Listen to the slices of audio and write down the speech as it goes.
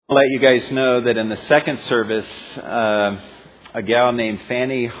I'll let you guys know that in the second service, a gal named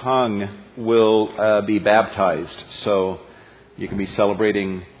Fanny Hung will be baptized. So you can be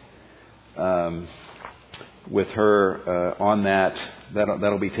celebrating with her on that.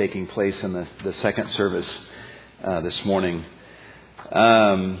 That'll be taking place in the second service this morning.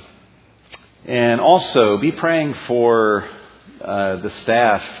 And also be praying for the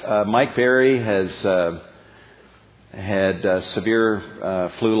staff. Mike Berry has had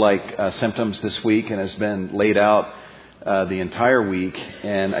severe flu-like symptoms this week and has been laid out the entire week.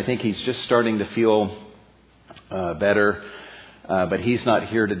 And I think he's just starting to feel better, but he's not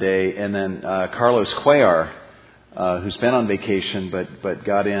here today. And then Carlos Cuellar, who's been on vacation but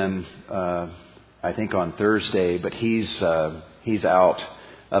got in, I think on Thursday, but he's out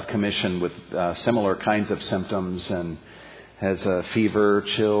of commission with similar kinds of symptoms and has fever,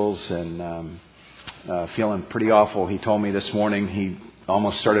 chills, and feeling pretty awful. He told me this morning he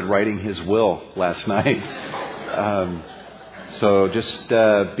almost started writing his will last night. So just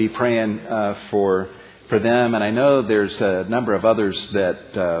be praying for them. And I know there's a number of others that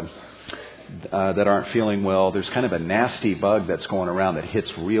aren't feeling well. There's kind of a nasty bug that's going around that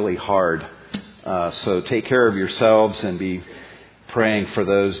hits really hard. So take care of yourselves and be praying for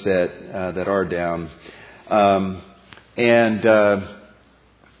those that are down.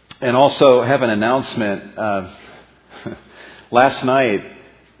 And also have an announcement. Last night,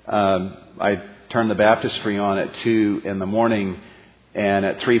 I turned the baptistry on at 2 in the morning, and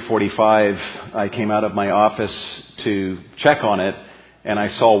at 3:45, I came out of my office to check on it, and I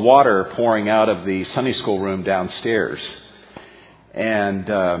saw water pouring out of the Sunday school room downstairs. And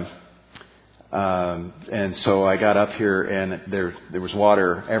so I got up here, and there was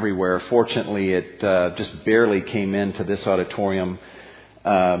water everywhere. Fortunately, it just barely came into this auditorium.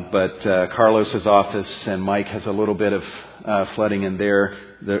 But Carlos's office and Mike has a little bit of flooding in there,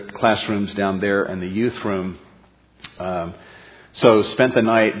 the classrooms down there and the youth room. So spent the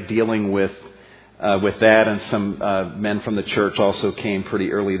night dealing with that, and some men from the church also came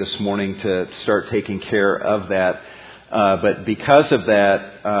pretty early this morning to start taking care of that. But because of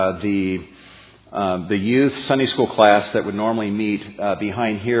that, the youth Sunday school class that would normally meet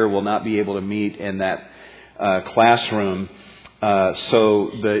behind here will not be able to meet in that classroom. So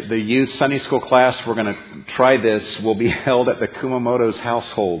the youth Sunday school class, we're going to try this, will be held at the Kumamoto's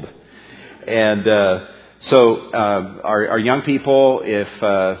household. And so our young people,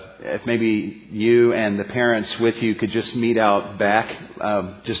 if maybe you and the parents with you could just meet out back,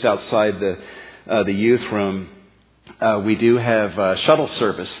 just outside the youth room, we do have shuttle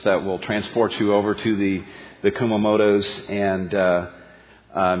service that will transport you over to the Kumamoto's, and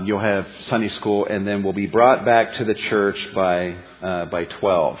you'll have Sunday school, and then we'll be brought back to the church by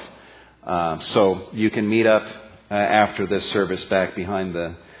 12. So you can meet up after this service back behind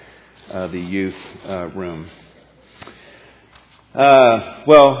the youth room.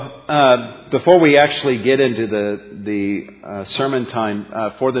 Before we actually get into the sermon time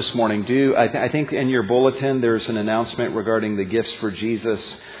for this morning, I think in your bulletin there's an announcement regarding the Gifts for Jesus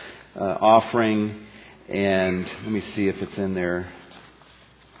offering, and let me see if it's in there.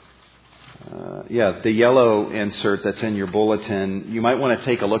 The yellow insert that's in your bulletin, you might want to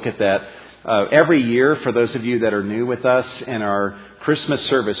take a look at that. Every year, for those of you that are new with us, in our Christmas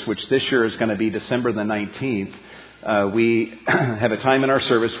service, which this year is going to be December the 19th, we have a time in our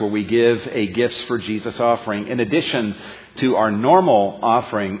service where we give a Gifts for Jesus offering, in addition to our normal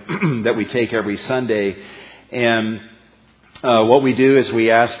offering that we take every Sunday. And what we do is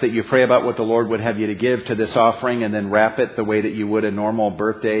we ask that you pray about what the Lord would have you to give to this offering, and then wrap it the way that you would a normal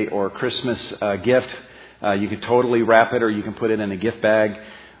birthday or Christmas gift. You can totally wrap it, or you can put it in a gift bag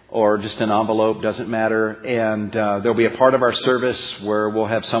or just an envelope, doesn't matter. And there'll be a part of our service where we'll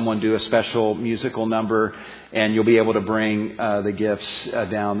have someone do a special musical number, and you'll be able to bring the gifts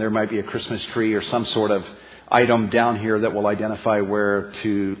down. There might be a Christmas tree or some sort of item down here that will identify where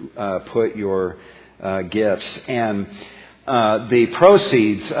to put your gifts. And the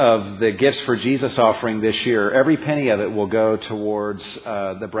proceeds of the Gifts for Jesus offering this year, every penny of it will go towards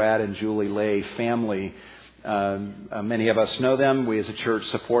the Brad and Julie Lay family. Many of us know them. We as a church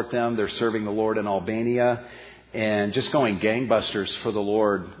support them. They're serving the Lord in Albania and just going gangbusters for the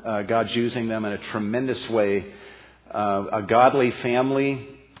Lord. God's using them in a tremendous way. A godly family,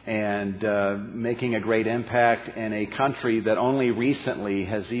 and making a great impact in a country that only recently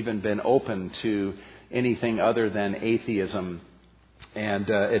has even been open to anything other than atheism. And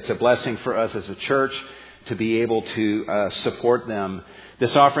it's a blessing for us as a church to be able to support them.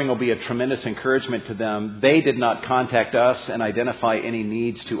 This offering will be a tremendous encouragement to them. They did not contact us and identify any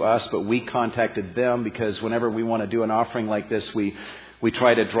needs to us, but we contacted them because whenever we want to do an offering like this, we We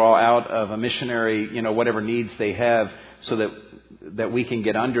try to draw out of a missionary, whatever needs they have so that we can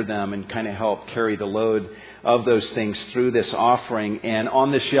get under them and kind of help carry the load of those things through this offering. And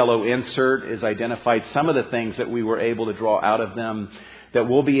on this yellow insert is identified some of the things that we were able to draw out of them, that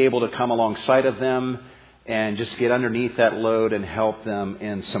we'll be able to come alongside of them and just get underneath that load and help them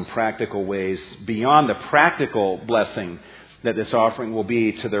in some practical ways beyond the practical blessing that this offering will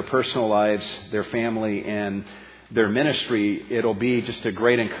be to their personal lives, their family, and their ministry. It'll be just a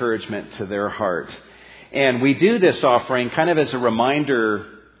great encouragement to their heart. And we do this offering kind of as a reminder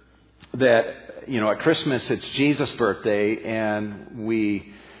that, at Christmas it's Jesus' birthday, and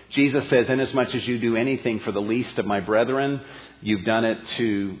Jesus says, "Inasmuch as you do anything for the least of my brethren, you've done it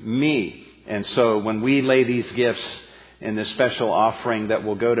to me." And so when we lay these gifts in this special offering that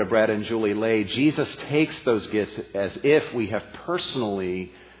will go to Brad and Julie Lay, Jesus takes those gifts as if we have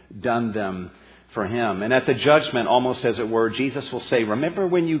personally done them for Him. And at the judgment, almost as it were, Jesus will say, "Remember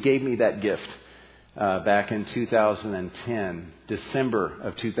when you gave me that gift back in 2010, December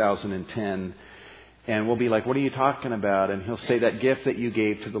of 2010. And we'll be like, "What are you talking about?" And He'll say, "That gift that you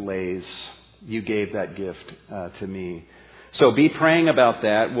gave to the Lays, you gave that gift to me." So be praying about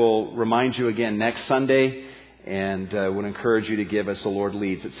that. We'll remind you again next Sunday, and would encourage you to give as the Lord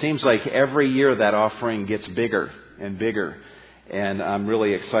leads. It seems like every year that offering gets bigger and bigger. And I'm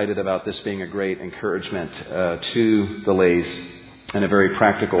really excited about this being a great encouragement to the Lays and a very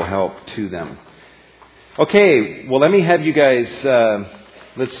practical help to them. Okay, well, let me have you guys,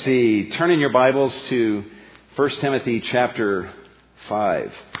 turn in your Bibles to 1 Timothy chapter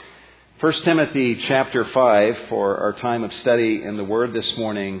 5. 1 Timothy chapter 5 for our time of study in the Word this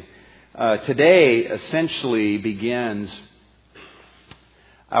morning. Today essentially begins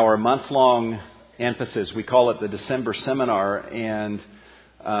our month-long emphasis. We call it the December seminar, and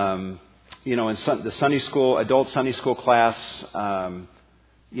in the Sunday school, adult Sunday school class,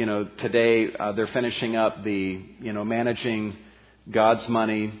 today they're finishing up the managing God's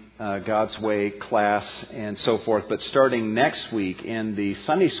money, God's way class, and so forth. But starting next week in the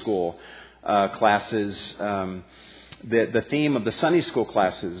Sunday school classes, the theme of the Sunday school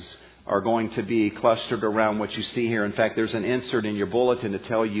classes are going to be clustered around what you see here. In fact, there's an insert in your bulletin to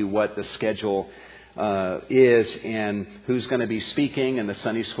tell you what the schedule is and who's going to be speaking in the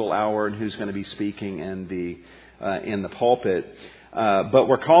Sunday school hour and who's going to be speaking in the pulpit. But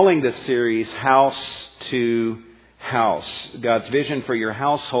we're calling this series House to House, God's vision for your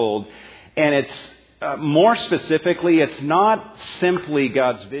household. And it's more specifically, it's not simply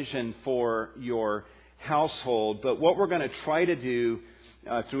God's vision for your household, but what we're going to try to do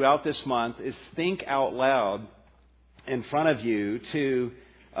throughout this month is think out loud in front of you to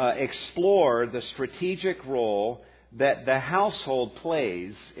explore the strategic role that the household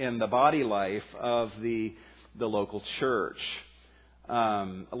plays in the body life of the local church.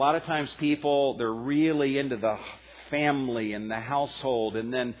 A lot of times people, they're really into the family and the household,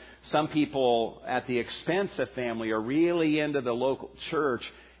 and then some people at the expense of family are really into the local church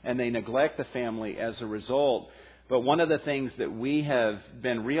and they neglect the family as a result. But one of the things that we have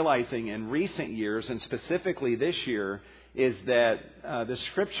been realizing in recent years, and specifically this year, is that the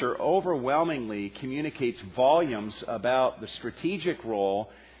Scripture overwhelmingly communicates volumes about the strategic role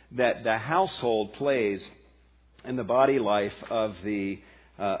that the household plays in the body life of the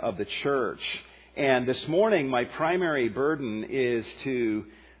church. And this morning, my primary burden is to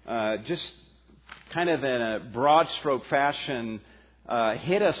just kind of in a broad stroke fashion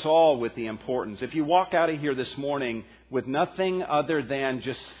hit us all with the importance. If you walk out of here this morning with nothing other than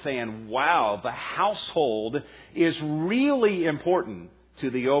just saying, "Wow, the household is really important to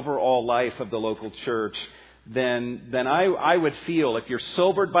the overall life of the local church," then I would feel, if you're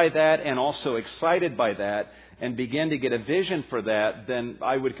sobered by that and also excited by that and begin to get a vision for that, then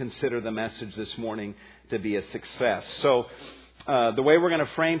I would consider the message this morning to be a success. So the way we're going to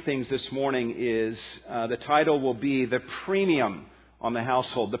frame things this morning is the title will be The Premium on the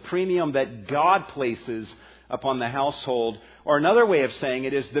Household, the premium that God places upon the household. Or another way of saying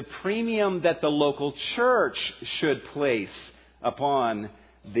it is the premium that the local church should place upon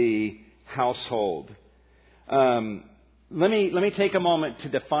the household. Let me take a moment to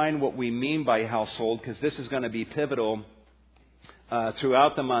define what we mean by household, because this is going to be pivotal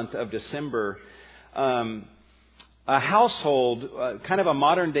throughout the month of December. A household, kind of a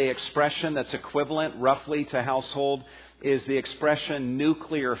modern day expression that's equivalent roughly to household, is the expression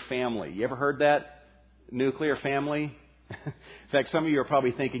nuclear family. You ever heard that? Nuclear family? In fact, some of you are probably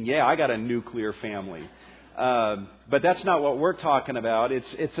thinking, "Yeah, I got a nuclear family." But that's not what we're talking about.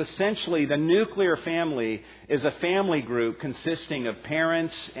 It's essentially the nuclear family is a family group consisting of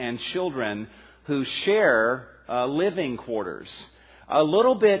parents and children who share living quarters. a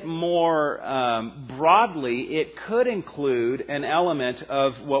little bit more broadly, it could include an element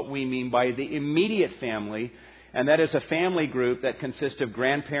of what we mean by the immediate family, and that is a family group that consists of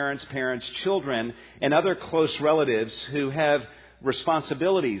grandparents, parents, children, and other close relatives who have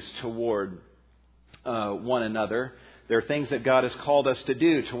responsibilities toward one another. There are things that God has called us to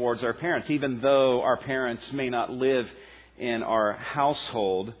do towards our parents, even though our parents may not live in our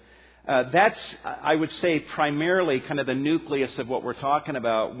household. That's, I would say, primarily kind of the nucleus of what we're talking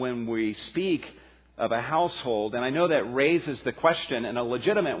about when we speak of a household. And I know that raises the question, and a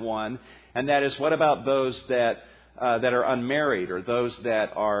legitimate one, and that is, what about those that are unmarried or those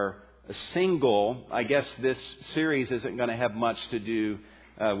that are single? I guess this series isn't going to have much to do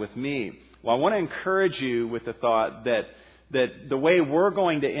with me. Well, I want to encourage you with the thought that the way we're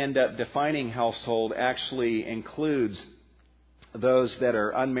going to end up defining household actually includes those that are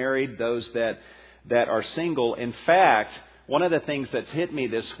unmarried, those that are single. In fact, one of the things that's hit me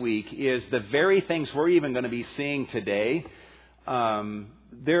this week is the very things we're even going to be seeing today.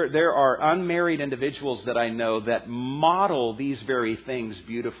 There are unmarried individuals that I know that model these very things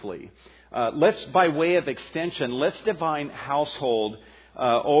beautifully. By way of extension, let's define household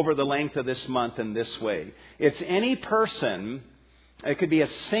over the length of this month in this way. It's any person, it could be a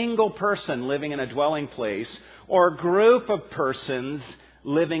single person living in a dwelling place, or a group of persons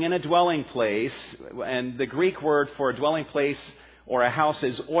living in a dwelling place. And the Greek word for a dwelling place or a house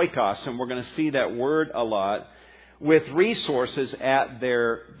is oikos, and we're going to see that word a lot, with resources at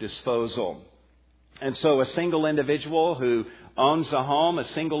their disposal. And so a single individual who owns a home, a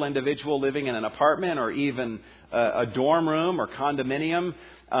single individual living in an apartment or even a dorm room or condominium,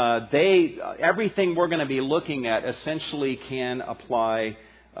 everything we're going to be looking at essentially can apply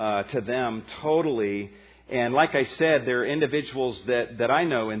to them totally. And like I said, there are individuals that I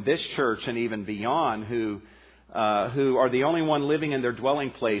know in this church and even beyond who are the only one living in their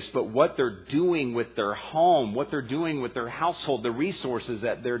dwelling place, but what they're doing with their home, what they're doing with their household, the resources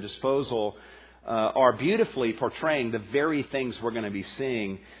at their disposal are beautifully portraying the very things we're going to be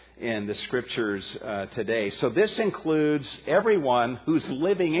seeing in the Scriptures today. So this includes everyone who's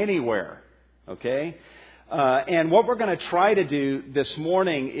living anywhere, okay? And what we're going to try to do this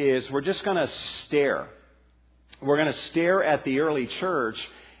morning is we're just going to stare. We're going to stare at the early church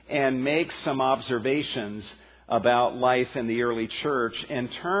and make some observations about life in the early church in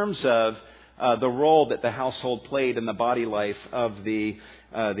terms of the role that the household played in the body life of the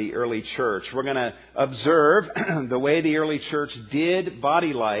early church. We're going to observe the way the early church did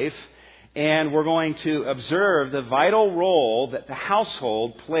body life, and we're going to observe the vital role that the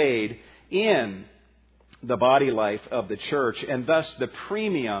household played in the body life of the church, and thus the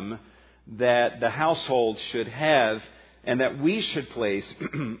premium that the household should have and that we should place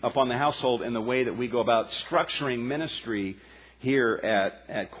upon the household in the way that we go about structuring ministry here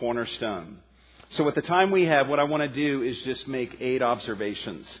at Cornerstone. So with the time we have, what I want to do is just make 8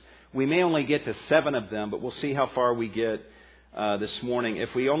 observations. We may only get to 7 of them, but we'll see how far we get this morning.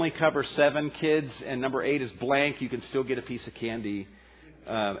 If we only cover 7 kids and number 8 is blank, you can still get a piece of candy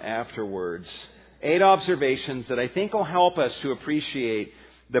afterwards. 8 observations that I think will help us to appreciate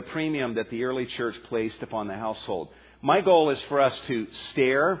the premium that the early church placed upon the household. My goal is for us to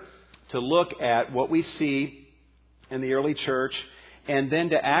stare, to look at what we see in the early church, and then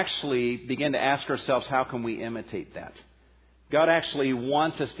to actually begin to ask ourselves, how can we imitate that? God actually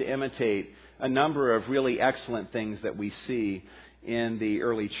wants us to imitate a number of really excellent things that we see in the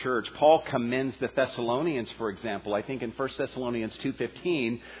early church. Paul commends the Thessalonians, for example, I think in 1 Thessalonians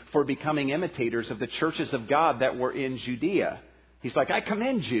 2:15, for becoming imitators of the churches of God that were in Judea. He's like, I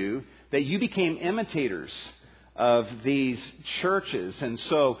commend you that you became imitators of these churches. And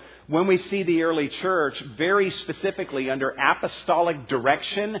so when we see the early church very specifically under apostolic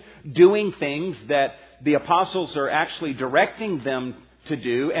direction, doing things that the apostles are actually directing them to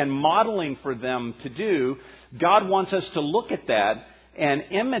do and modeling for them to do, God wants us to look at that and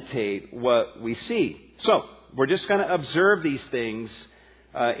imitate what we see. So we're just going to observe these things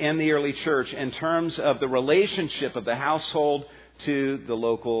in the early church in terms of the relationship of the household to the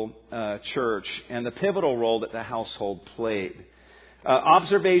local church and the pivotal role that the household played.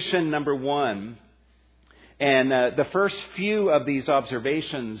 Observation number 1, and the first few of these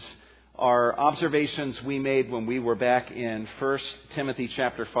observations are observations we made when we were back in 1 Timothy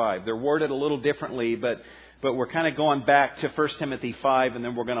chapter 5. They're worded a little differently, but we're kind of going back to 1 Timothy 5, and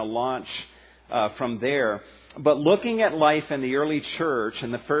then we're going to launch from there. But looking at life in the early church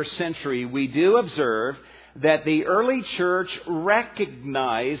in the first century, we do observe that the early church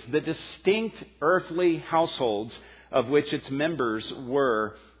recognized the distinct earthly households of which its members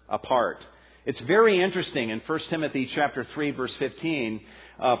were a part. It's very interesting. In 1 Timothy chapter 3, verse 15,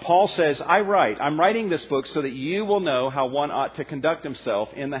 Paul says, I'm writing this book so that you will know how one ought to conduct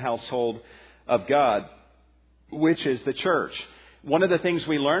himself in the household of God, which is the church. One of the things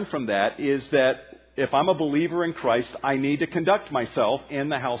we learn from that is that if I'm a believer in Christ, I need to conduct myself in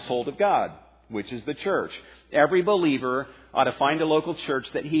the household of God, which is the church. Every believer ought to find a local church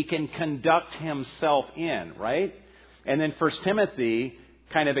that he can conduct himself in, right? And then 1 Timothy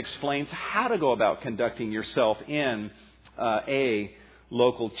kind of explains how to go about conducting yourself in a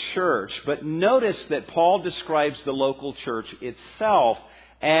local church. But notice that Paul describes the local church itself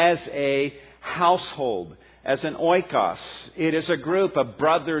as a household, as an oikos. It is a group of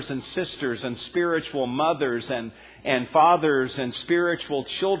brothers and sisters and spiritual mothers and fathers and spiritual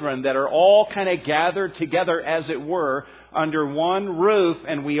children that are all kind of gathered together, as it were, under one roof,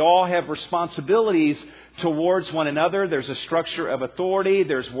 and we all have responsibilities towards one another. There's a structure of authority.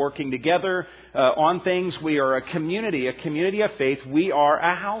 There's working together on things. We are a community of faith. We are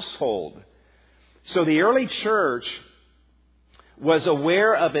a household. So the early church was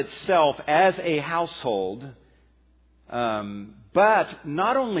aware of itself as a household. But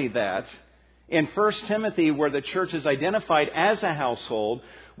not only that, in 1 Timothy, where the church is identified as a household,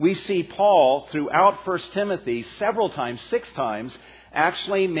 we see Paul throughout 1 Timothy several times, 6 times,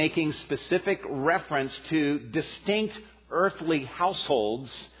 actually making specific reference to distinct earthly households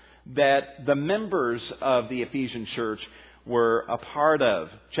that the members of the Ephesian church were a part of.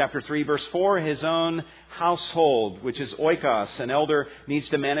 Chapter 3, verse 4, his own household, which is oikos. An elder needs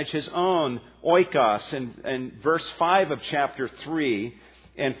to manage his own oikos. And verse 5 of chapter 3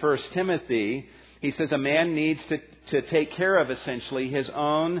 in 1 Timothy, he says a man needs to take care of essentially his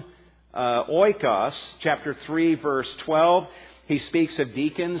own oikos. Chapter 3, verse 12, he speaks of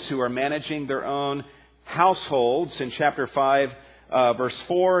deacons who are managing their own households. In chapter 5, verse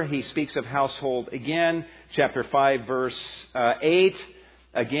 4, he speaks of household again. Chapter 5, verse 8,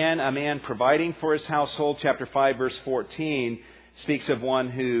 again, a man providing for his household. Chapter 5, verse 14, speaks of one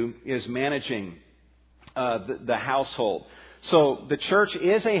who is managing the household. So the church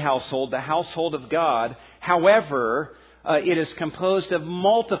is a household, the household of God. However, it is composed of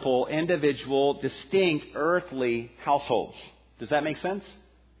multiple individual, distinct earthly households. Does that make sense?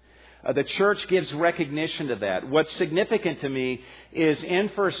 The church gives recognition to that. What's significant to me is in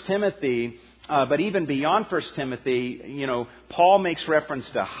 1 Timothy, but even beyond 1 Timothy, Paul makes reference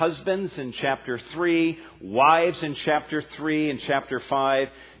to husbands in chapter 3, wives in chapter 3 and chapter 5.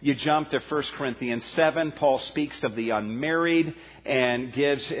 You jump to 1 Corinthians 7, Paul speaks of the unmarried and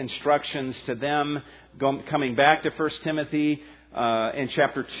gives instructions to them. Coming back to 1 Timothy, in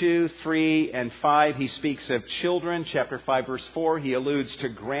chapter 2, 3, and 5, he speaks of children. Chapter 5, verse 4, he alludes to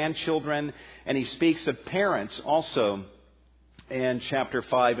grandchildren. And he speaks of parents also in chapter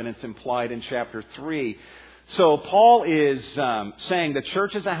 5, and it's implied in chapter 3. So Paul is saying the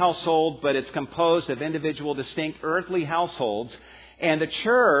church is a household, but it's composed of individual, distinct earthly households. And the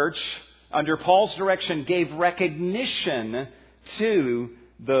church, under Paul's direction, gave recognition to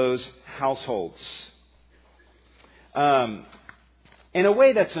those households. In a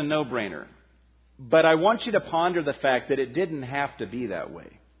way, that's a no-brainer. But I want you to ponder the fact that it didn't have to be that way.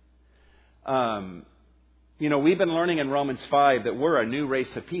 We've been learning in Romans 5 that we're a new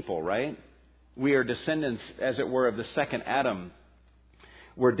race of people, right? We are descendants, as it were, of the second Adam.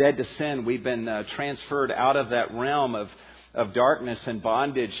 We're dead to sin. We've been transferred out of that realm of darkness and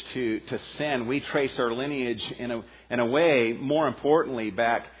bondage to sin. We trace our lineage in a way, more importantly,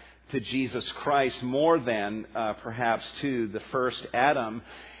 back to Jesus Christ, more than perhaps to the first Adam.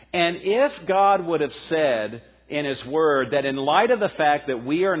 And if God would have said in His Word that in light of the fact that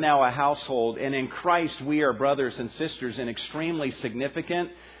we are now a household and in Christ we are brothers and sisters in extremely significant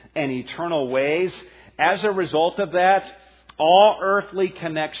and eternal ways, as a result of that, all earthly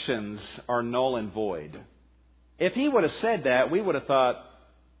connections are null and void. If He would have said that, we would have thought,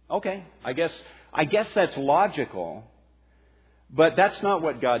 okay, I guess that's logical. But that's not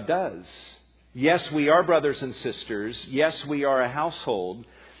what God does. Yes, we are brothers and sisters. Yes, we are a household.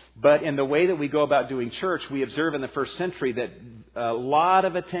 But in the way that we go about doing church, we observe in the first century that a lot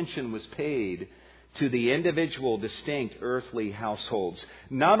of attention was paid to the individual, distinct earthly households.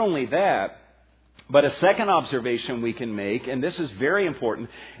 Not only that, but a second observation we can make, and this is very important,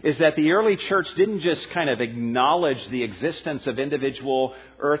 is that the early church didn't just kind of acknowledge the existence of individual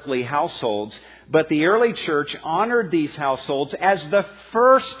earthly households, but the early church honored these households as the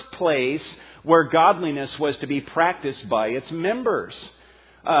first place where godliness was to be practiced by its members.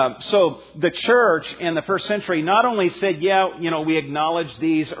 So the church in the first century not only said, we acknowledge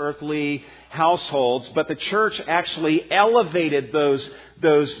these earthly households, but the church actually elevated those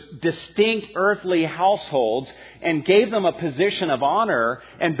distinct earthly households and gave them a position of honor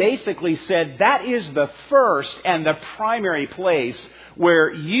and basically said that is the first and the primary place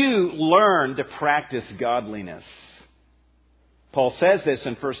where you learn to practice godliness. Paul says this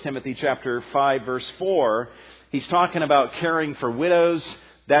in 1 Timothy chapter 5, verse 4. He's talking about caring for widows.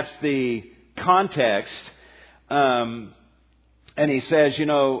 That's the context. And he says,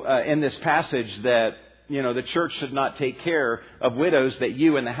 in this passage that, the church should not take care of widows that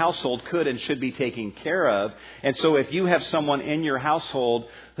you in the household could and should be taking care of. And so if you have someone in your household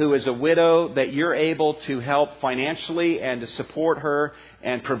who is a widow that you're able to help financially and to support her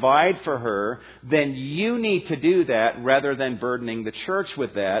and provide for her, then you need to do that rather than burdening the church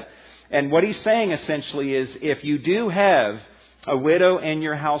with that. And what he's saying essentially is if you do have a widow in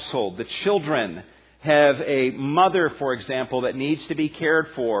your household, the children have a mother, for example, that needs to be cared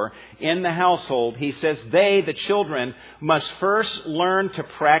for in the household, he says the children, must first learn to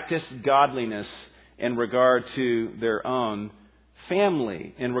practice godliness in regard to their own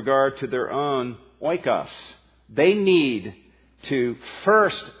family, in regard to their own oikos. They need to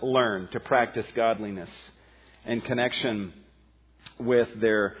first learn to practice godliness in connection with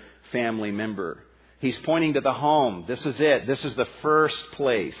their family member. He's pointing to the home. This is it. This is the first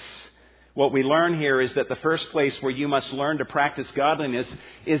place. What we learn here is that the first place where you must learn to practice godliness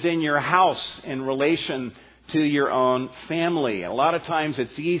is in your house in relation to your own family. A lot of times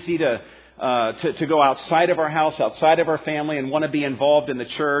it's easy to go outside of our house, outside of our family, and want to be involved in the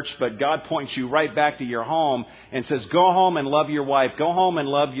church, but God points you right back to your home and says, go home and love your wife. Go home and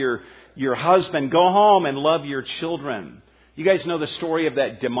love your husband. Go home and love your children. You guys know the story of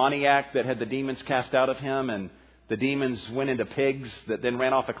that demoniac that had the demons cast out of him, and the demons went into pigs that then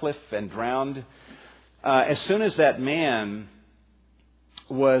ran off a cliff and drowned. As soon as that man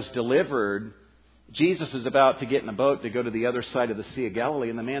was delivered, Jesus is about to get in a boat to go to the other side of the Sea of Galilee.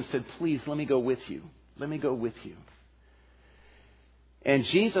 And the man said, please, let me go with you. Let me go with you. And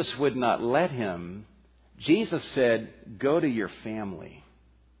Jesus would not let him. Jesus said, go to your family.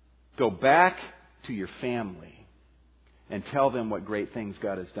 Go back to your family and tell them what great things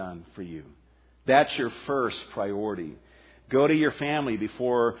God has done for you. That's your first priority. Go to your family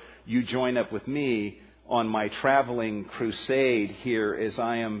before you join up with me on my traveling crusade here as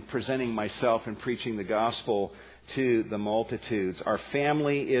I am presenting myself and preaching the gospel to the multitudes. Our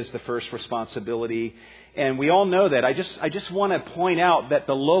family is the first responsibility, and we all know that. I just want to point out that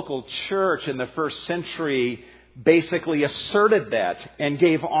the local church in the first century basically asserted that and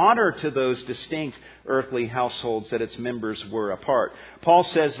gave honor to those distinct earthly households that its members were a part. Paul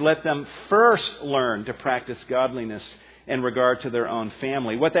says, let them first learn to practice godliness in regard to their own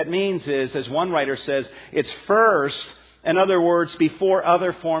family. What that means is, as one writer says, it's first, in other words, before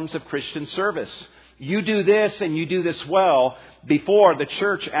other forms of Christian service. You do this and you do this well before the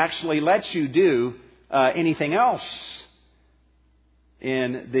church actually lets you do anything else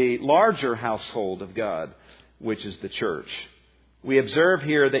in the larger household of God, which is the church. We observe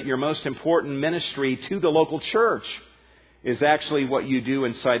here that your most important ministry to the local church is actually what you do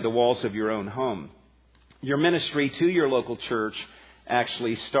inside the walls of your own home. Your ministry to your local church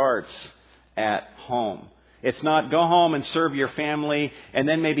actually starts at home. It's not go home and serve your family and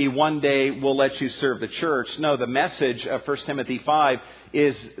then maybe one day we'll let you serve the church. No, the message of 1 Timothy 5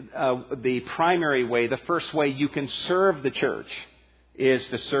 is the primary way, the first way you can serve the church is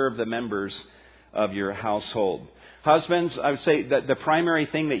to serve the members of your household. Husbands, I would say that the primary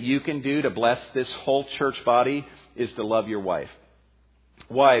thing that you can do to bless this whole church body is to love your wife.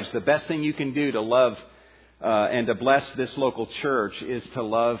 Wives, the best thing you can do to love and to bless this local church is to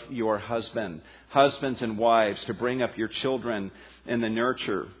love your husband. Husbands and wives, to bring up your children in the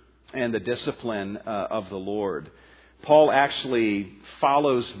nurture and the discipline of the Lord. Paul actually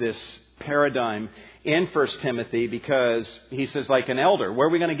follows this paradigm in 1 Timothy because he says, like an elder, where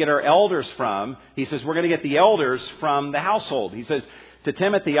are we going to get our elders from? He says, we're going to get the elders from the household. He says to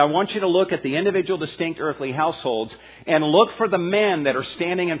Timothy, I want you to look at the individual distinct earthly households and look for the men that are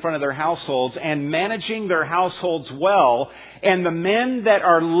standing in front of their households and managing their households well, and the men that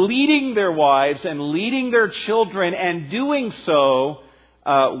are leading their wives and leading their children and doing so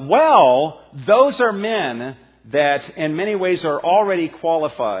well, those are men that in many ways are already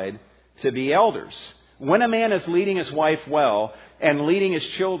qualified to be elders. When a man is leading his wife well and leading his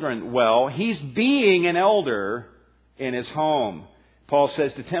children well, he's being an elder in his home. Paul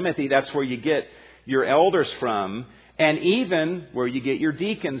says to Timothy, that's where you get your elders from, and even where you get your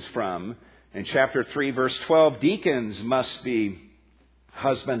deacons from. In chapter 3, verse 12, deacons must be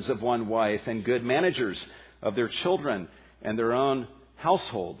husbands of one wife, and good managers of their children and their own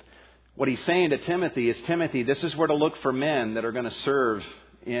household. What he's saying to Timothy is, Timothy, this is where to look for men that are going to serve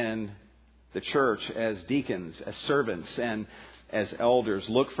in the church as deacons, as servants, and as elders.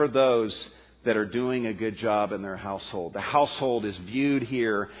 Look for those that are doing a good job in their household. The household is viewed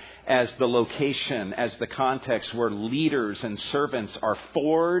here as the location, as the context where leaders and servants are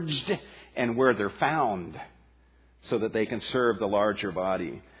forged and where they're found so that they can serve the larger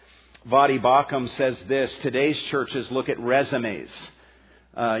body. Voddie Baucham says this, today's churches look at resumes.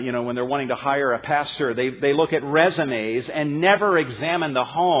 When they're wanting to hire a pastor, they look at resumes and never examine the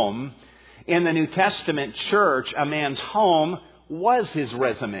home. In the New Testament church, a man's home was his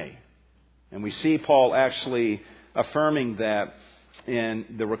resume. And we see Paul actually affirming that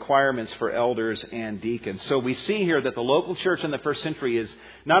in the requirements for elders and deacons. So we see here that the local church in the first century is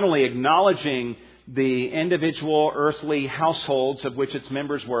not only acknowledging the individual earthly households of which its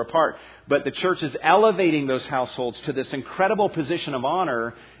members were a part, but the church is elevating those households to this incredible position of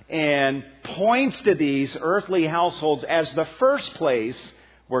honor and points to these earthly households as the first place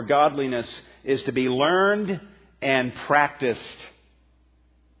where godliness is to be learned and practiced.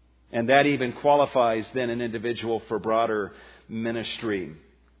 And that even qualifies then an individual for broader ministry.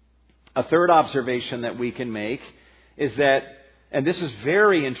 A third observation that we can make is that, and this is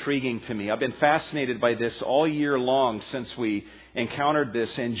very intriguing to me, I've been fascinated by this all year long since we encountered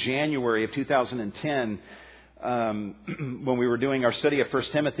this in January of 2010 when we were doing our study of 1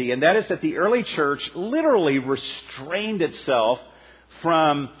 Timothy, and that is that the early church literally restrained itself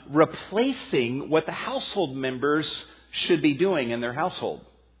from replacing what the household members should be doing in their household.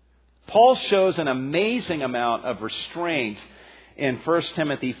 Paul shows an amazing amount of restraint in 1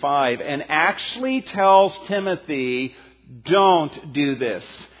 Timothy 5 and actually tells Timothy, don't do this.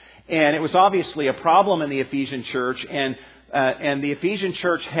 And it was obviously a problem in the Ephesian church, and the Ephesian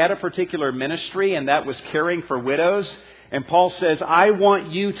church had a particular ministry, and that was caring for widows. And Paul says, I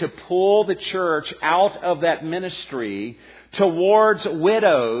want you to pull the church out of that ministry towards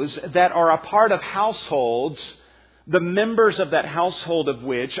widows that are a part of households, the members of that household of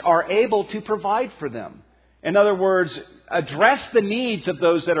which are able to provide for them. In other words, address the needs of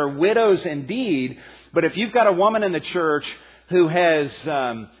those that are widows indeed, but if you've got a woman in the church who is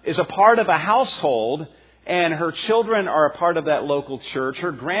a part of a household, and her children are a part of that local church,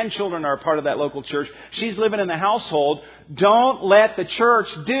 her grandchildren are a part of that local church, she's living in the household, don't let the church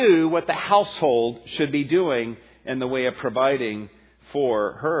do what the household should be doing in the way of providing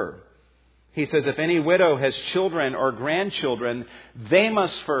for her. He says if any widow has children or grandchildren, they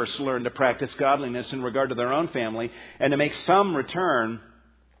must first learn to practice godliness in regard to their own family and to make some return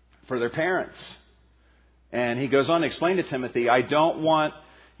for their parents. And he goes on to explain to Timothy, I don't want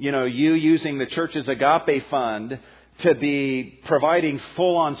you using the church's agape fund to be providing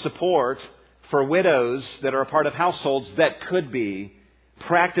full-on support for widows that are a part of households that could be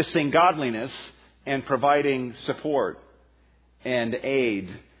practicing godliness and providing support and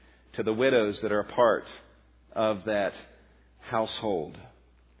aid to the widows that are a part of that household.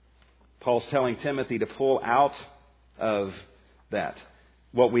 Paul's telling Timothy to pull out of that.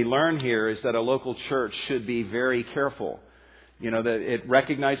 What we learn here is that a local church should be very careful. That it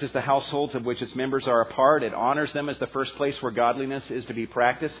recognizes the households of which its members are a part. It honors them as the first place where godliness is to be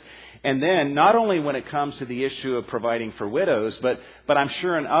practiced. And then, not only when it comes to the issue of providing for widows, but I'm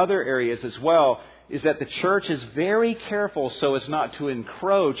sure in other areas as well, is that the church is very careful so as not to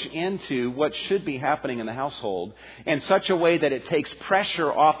encroach into what should be happening in the household in such a way that it takes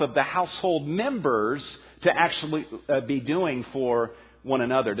pressure off of the household members to actually be doing for one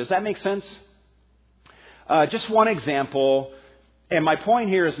another. Does that make sense? Just one example. And my point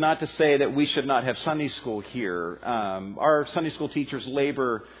here is not to say that we should not have Sunday school here. Our Sunday school teachers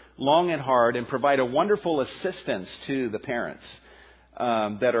labor long and hard and provide a wonderful assistance to the parents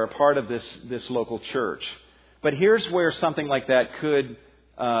that are a part of this local church. But here's where something like that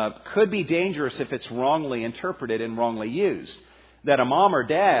could be dangerous if it's wrongly interpreted and wrongly used. That a mom or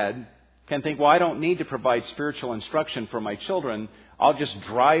dad can think, well, I don't need to provide spiritual instruction for my children. I'll just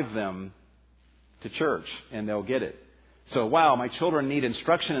drive them to church and they'll get it. So, wow, my children need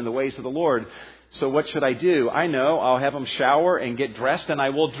instruction in the ways of the Lord. So what should I do? I know I'll have them shower and get dressed, and I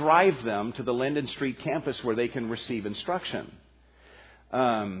will drive them to the Linden Street campus where they can receive instruction.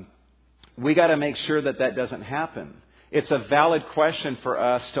 We got to make sure that doesn't happen. It's a valid question for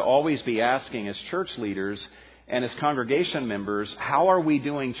us to always be asking as church leaders and as congregation members, how are we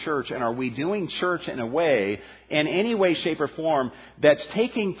doing church? And are we doing church in a way, in any way, shape, or form, that's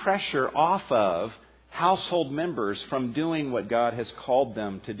taking pressure off of household members from doing what God has called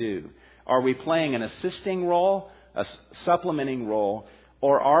them to do? Are we playing an assisting role, a supplementing role,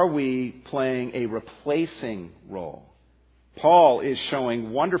 Or are we playing a replacing role? Paul is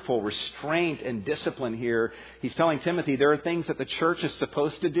showing wonderful restraint and discipline here. He's telling Timothy there are things that the church is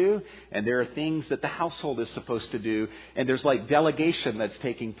supposed to do, and there are things that the household is supposed to do, and there's like delegation that's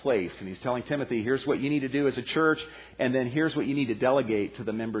taking place. And he's telling Timothy, here's what you need to do as a church, and then here's what you need to delegate to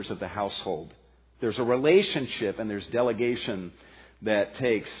the members of the household. There's a relationship and there's delegation that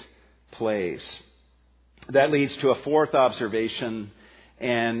takes place. That leads to a fourth observation,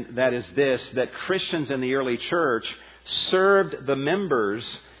 and that is this, that Christians in the early church served the members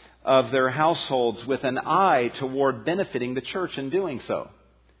of their households with an eye toward benefiting the church in doing so.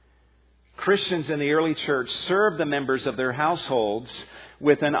 Christians in the early church served the members of their households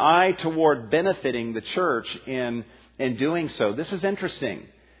with an eye toward benefiting the church in doing so. This is interesting.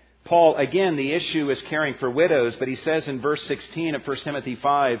 Paul, again, the issue is caring for widows, but he says in verse 16 of 1 Timothy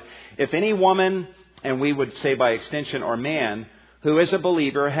 5, if any woman, and we would say by extension, or man, who is a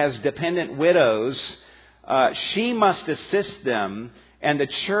believer has dependent widows, she must assist them, and the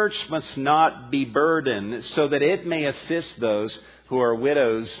church must not be burdened, so that it may assist those who are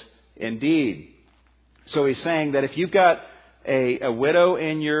widows indeed. So he's saying that if you've got a widow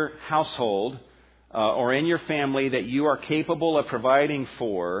in your household or in your family that you are capable of providing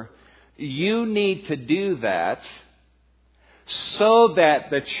for, you need to do that so that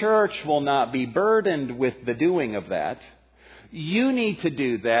the church will not be burdened with the doing of that. You need to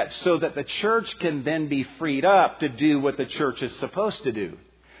do that so that the church can then be freed up to do what the church is supposed to do.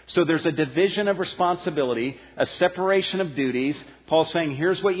 So there's a division of responsibility, a separation of duties. Paul's saying,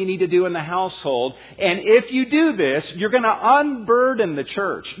 here's what you need to do in the household. And if you do this, you're going to unburden the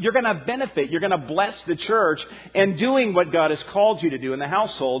church. You're going to benefit. You're going to bless the church in doing what God has called you to do in the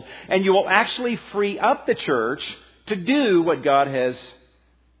household. And you will actually free up the church to do what God has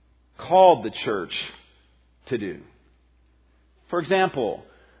called the church to do. For example,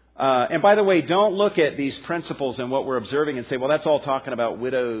 and by the way, don't look at these principles and what we're observing and say, well, that's all talking about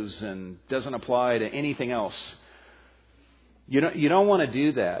widows and doesn't apply to anything else. You don't want to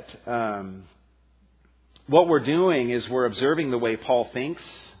do that. What we're doing is we're observing the way Paul thinks,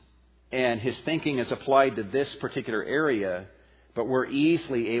 and his thinking is applied to this particular area, but we're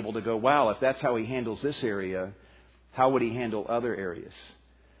easily able to go, wow, if that's how he handles this area, how would he handle other areas?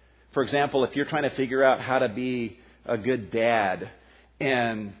 For example, if you're trying to figure out how to be a good dad,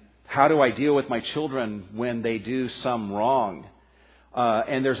 and how do I deal with my children when they do some wrong?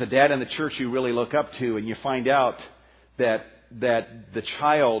 And there's a dad in the church you really look up to, and you find out that the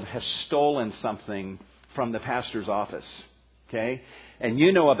child has stolen something from the pastor's office. Okay? And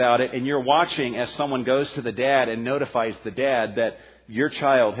you know about it, and you're watching as someone goes to the dad and notifies the dad that your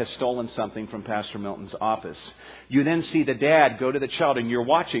child has stolen something from Pastor Milton's office. You then see the dad go to the child, and you're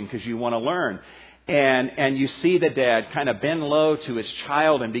watching because you want to learn. And you see the dad kind of bend low to his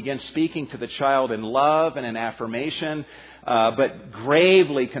child and begin speaking to the child in love and in affirmation, but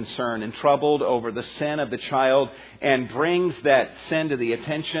gravely concerned and troubled over the sin of the child, and brings that sin to the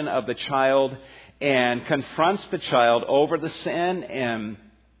attention of the child and confronts the child over the sin, and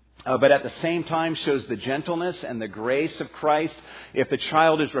but at the same time shows the gentleness and the grace of Christ. If the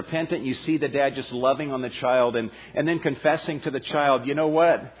child is repentant, you see the dad just loving on the child and then confessing to the child, you know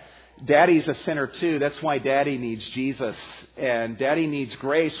what? Daddy's a sinner too. That's why Daddy needs Jesus. And Daddy needs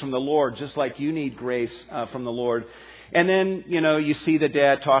grace from the Lord, just like you need grace from the Lord. And then, you see the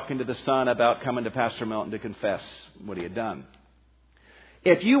dad talking to the son about coming to Pastor Milton to confess what he had done.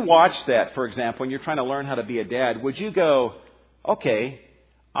 If you watch that, for example, and you're trying to learn how to be a dad, would you go, okay,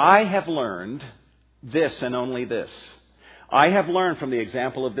 I have learned this and only this. I have learned from the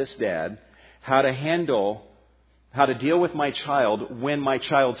example of this dad how to deal with my child when my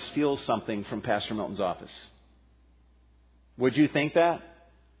child steals something from Pastor Milton's office. Would you think that?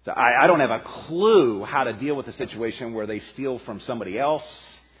 I don't have a clue how to deal with a situation where they steal from somebody else.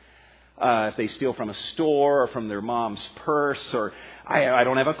 If they steal from a store or from their mom's purse, or I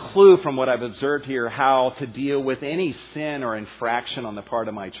don't have a clue from what I've observed here how to deal with any sin or infraction on the part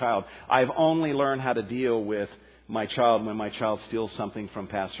of my child. I've only learned how to deal with my child when my child steals something from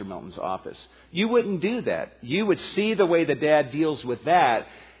Pastor Milton's office. You wouldn't do that. You would see the way the dad deals with that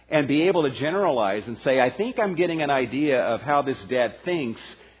and be able to generalize and say, I think I'm getting an idea of how this dad thinks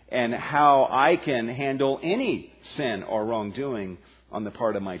and how I can handle any sin or wrongdoing on the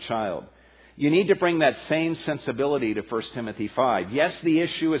part of my child. You need to bring that same sensibility to 1 Timothy 5. Yes, the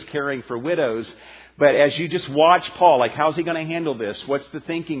issue is caring for widows, but as you just watch Paul, like how's he going to handle this? What's the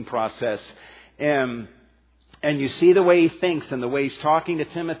thinking process? And you see the way he thinks and the way he's talking to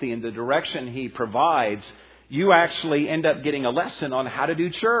Timothy and the direction he provides, you actually end up getting a lesson on how to do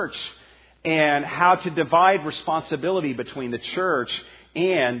church and how to divide responsibility between the church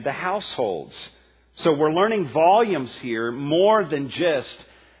and the households. So we're learning volumes here, more than just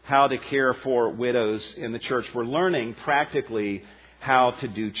how to care for widows in the church. We're learning practically how to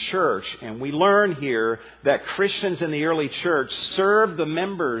do church. And we learn here that Christians in the early church served the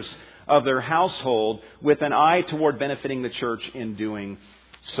members of their household with an eye toward benefiting the church in doing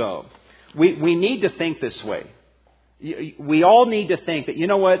so. We need to think this way. We all need to think that, you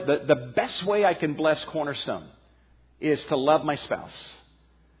know what, the best way I can bless Cornerstone is to love my spouse,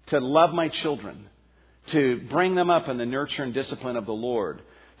 to love my children, to bring them up in the nurture and discipline of the Lord,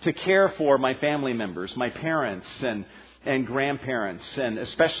 to care for my family members, my parents and grandparents, and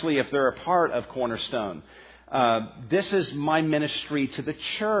especially if they're a part of Cornerstone. This is my ministry to the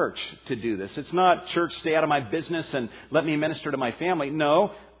church to do this. It's not, church, stay out of my business and let me minister to my family.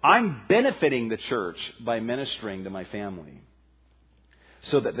 No, I'm benefiting the church by ministering to my family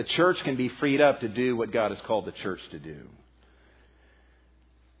so that the church can be freed up to do what God has called the church to do.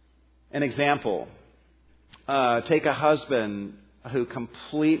 An example, take a husband who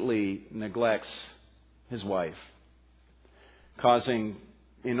completely neglects his wife, causing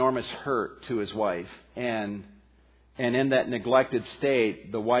enormous hurt to his wife. And in that neglected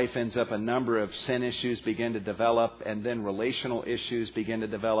state, the wife ends up, a number of sin issues begin to develop, and then relational issues begin to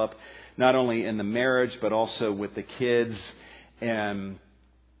develop, not only in the marriage, but also with the kids. And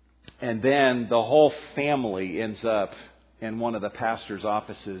then the whole family ends up in one of the pastor's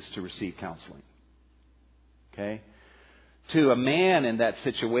offices to receive counseling. Okay? To a man in that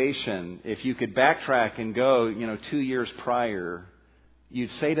situation, if you could backtrack and go, 2 years prior,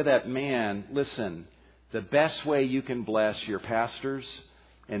 you'd say to that man, listen, the best way you can bless your pastors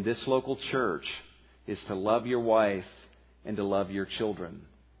and this local church is to love your wife and to love your children.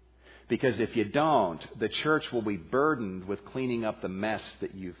 Because if you don't, the church will be burdened with cleaning up the mess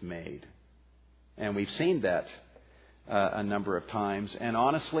that you've made. And we've seen that a number of times. And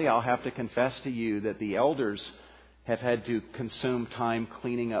honestly, I'll have to confess to you that the elders have had to consume time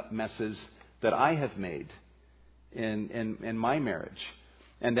cleaning up messes that I have made in my marriage.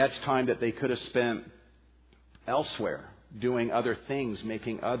 And that's time that they could have spent elsewhere, doing other things,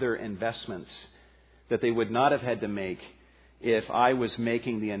 making other investments that they would not have had to make if I was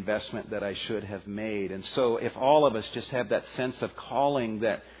making the investment that I should have made. And so if all of us just have that sense of calling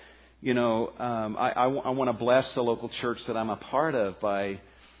that, I want to bless the local church that I'm a part of by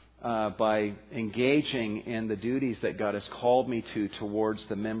engaging in the duties that God has called me to towards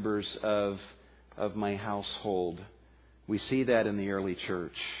the members of my household. We see that in the early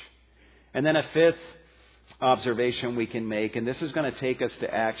church. And then a fifth observation we can make, and this is going to take us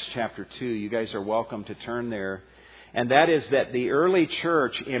to Acts chapter 2. You guys are welcome to turn there. And that is that the early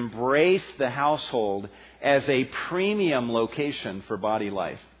church embraced the household as a premium location for body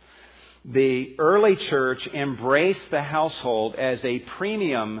life. The early church embraced the household as a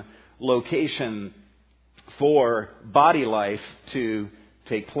premium location for body life to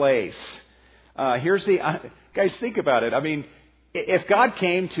take place. Guys, think about it. I mean, if God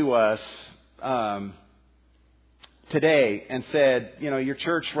came to us today and said, your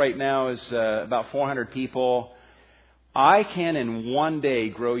church right now is about 400 people. I can in one day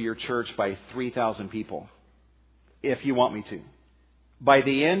grow your church by 3,000 people if you want me to. By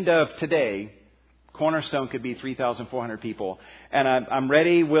the end of today, Cornerstone could be 3,400 people. And I'm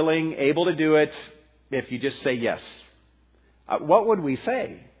ready, willing, able to do it if you just say yes. What would we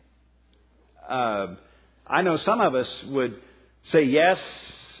say? I know some of us would say yes.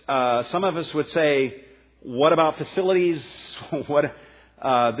 Some of us would say, what about facilities?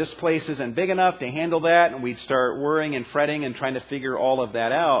 This place isn't big enough to handle that. And we'd start worrying and fretting and trying to figure all of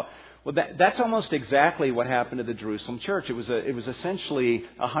that out. Well, that's almost exactly what happened to the Jerusalem church. It was essentially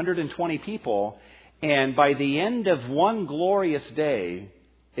 120 people. And by the end of one glorious day,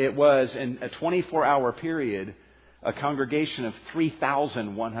 it was in a 24-hour period, a congregation of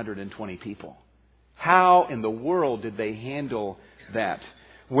 3,120 people. How in the world did they handle that?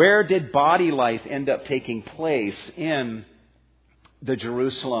 Where did body life end up taking place in the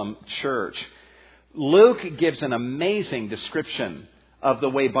Jerusalem church? Luke gives an amazing description of the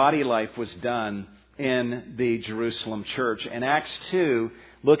way body life was done in the Jerusalem church. In Acts 2,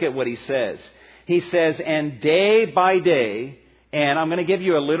 look at what he says. He says, and day by day, and I'm going to give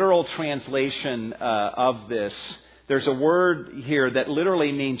you a literal translation of this. There's a word here that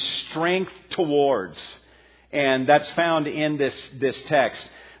literally means strength towards. And that's found in this text.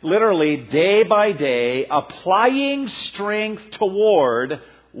 Literally, day by day, applying strength toward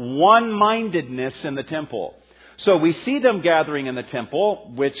one-mindedness in the temple. So we see them gathering in the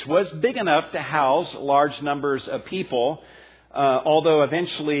temple, which was big enough to house large numbers of people. although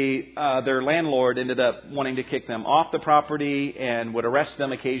eventually their landlord ended up wanting to kick them off the property and would arrest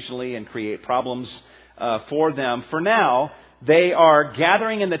them occasionally and create problems for them. For now, they are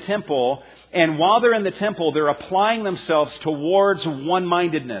gathering in the temple, and while they're in the temple, they're applying themselves towards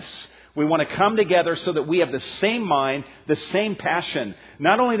one-mindedness. We want to come together so that we have the same mind, the same passion.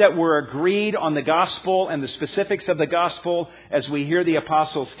 Not only that we're agreed on the gospel and the specifics of the gospel as we hear the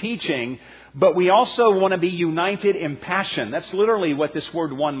apostles' teaching, but we also want to be united in passion. That's literally what this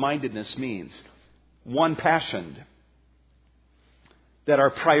word one-mindedness means. One-passioned. That our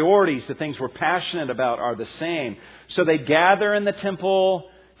priorities, the things we're passionate about, are the same. So they gather in the temple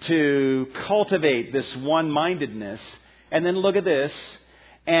to cultivate this one-mindedness. And then look at this.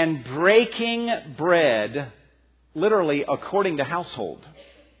 And breaking bread, literally according to household.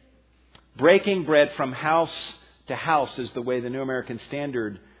 Breaking bread from house to house is the way the New American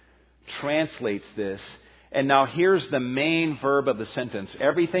Standard translates this. And now here's the main verb of the sentence.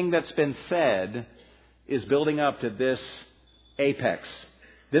 Everything that's been said is building up to this apex.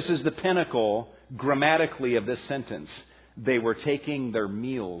 This is the pinnacle grammatically of this sentence. They were taking their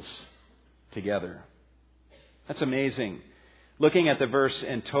meals together. That's amazing. Looking at the verse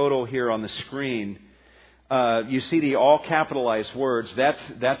in total here on the screen, you see the all capitalized words.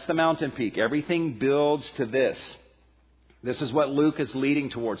 That's the mountain peak. Everything builds to this. This is what Luke is leading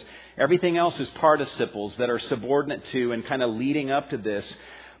towards. Everything else is participles that are subordinate to and kind of leading up to this.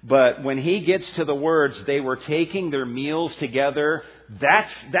 But when he gets to the words, they were taking their meals together,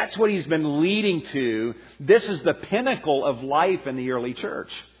 that's what he's been leading to. This is the pinnacle of life in the early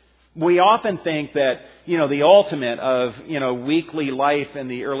church. We often think that, the ultimate of, weekly life in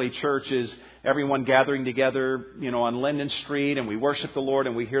the early church is everyone gathering together, on Linden Street, and we worship the Lord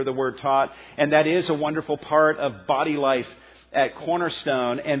and we hear the Word taught. And that is a wonderful part of body life at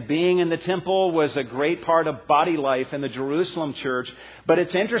Cornerstone. And being in the temple was a great part of body life in the Jerusalem church. But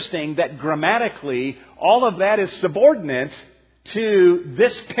it's interesting that grammatically, all of that is subordinate to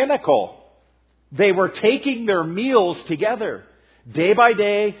this pinnacle. They were taking their meals together. Day by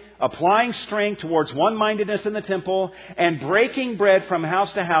day, applying strength towards one-mindedness in the temple and breaking bread from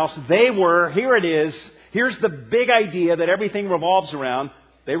house to house. They were, here it is, here's the big idea that everything revolves around.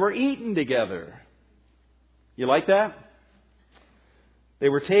 They were eating together. You like that? They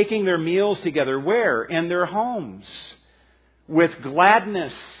were taking their meals together. Where? In their homes. With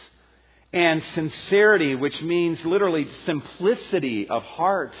gladness and sincerity, which means literally simplicity of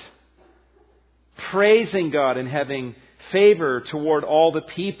heart. Praising God and having favor toward all the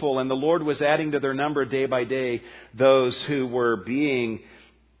people, and the Lord was adding to their number day by day those who were being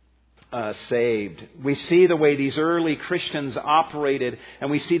saved. We see the way these early Christians operated, and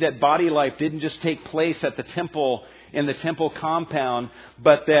we see that body life didn't just take place at the temple, in the temple compound,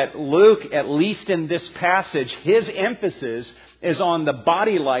 but that Luke, at least in this passage, his emphasis is on the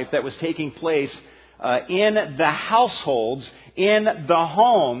body life that was taking place in the households, in the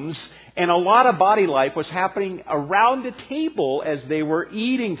homes. And a lot of body life was happening around a table as they were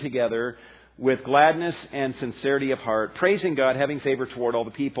eating together with gladness and sincerity of heart, praising God, having favor toward all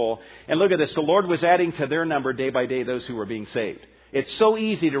the people. And look at this. The Lord was adding to their number day by day those who were being saved. It's so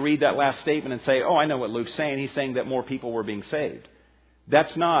easy to read that last statement and say, oh, I know what Luke's saying. He's saying that more people were being saved.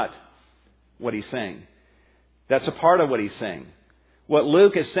 That's not what he's saying. That's a part of what he's saying. What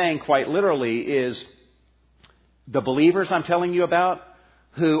Luke is saying quite literally is the believers I'm telling you about,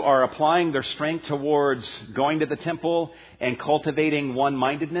 who are applying their strength towards going to the temple and cultivating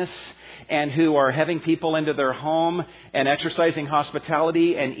one-mindedness, and who are having people into their home and exercising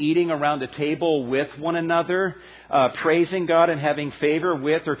hospitality and eating around a table with one another, praising God and having favor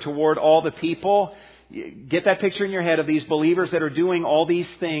with or toward all the people. Get that picture in your head of these believers that are doing all these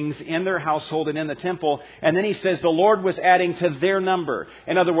things in their household and in the temple. And then he says the Lord was adding to their number.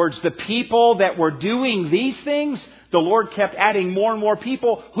 In other words, the people that were doing these things, the Lord kept adding more and more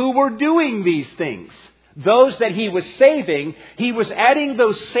people who were doing these things. Those that he was saving, he was adding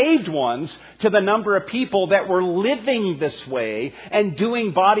those saved ones to the number of people that were living this way and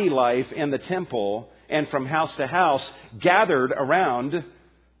doing body life in the temple and from house to house, gathered around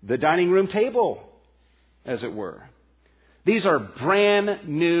the dining room table, as it were. These are brand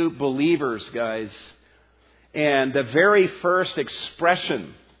new believers, guys. And the very first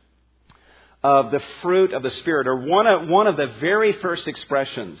expression of the fruit of the Spirit, or one of the very first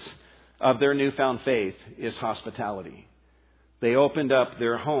expressions of their newfound faith, is hospitality. They opened up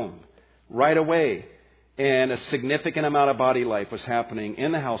their home right away, and a significant amount of body life was happening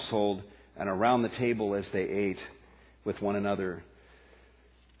in the household and around the table as they ate with one another.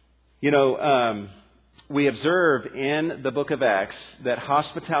 we observe in the book of Acts that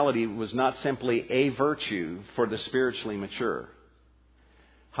hospitality was not simply a virtue for the spiritually mature.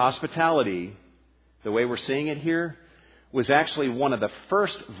 Hospitality, the way we're seeing it here, was actually one of the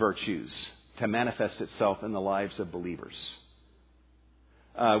first virtues to manifest itself in the lives of believers.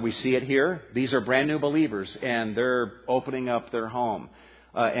 We see it here. These are brand new believers, and they're opening up their home.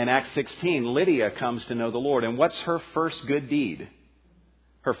 In Acts 16, Lydia comes to know the Lord. And what's her first good deed?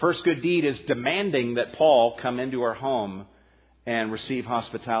 Her first good deed is demanding that Paul come into her home and receive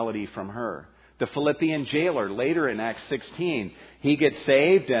hospitality from her. The Philippian jailer, later in Acts 16, he gets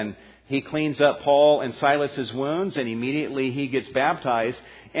saved and he cleans up Paul and Silas's wounds, and immediately he gets baptized.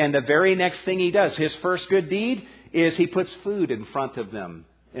 And the very next thing he does, his first good deed, is he puts food in front of them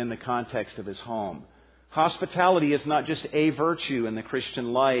in the context of his home. Hospitality is not just a virtue in the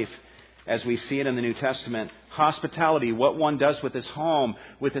Christian life as we see it in the New Testament. Hospitality, what one does with his home,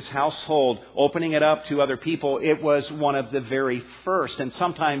 with his household, opening it up to other people, it was one of the very first, and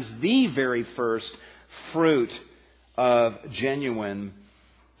sometimes the very first, fruit of genuine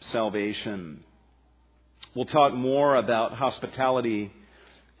salvation. We'll talk more about hospitality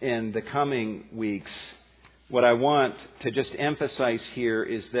in the coming weeks. What I want to just emphasize here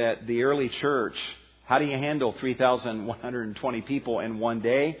is that the early church, how do you handle 3,120 people in one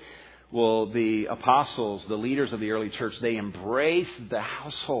day? Well, the apostles, the leaders of the early church, they embraced the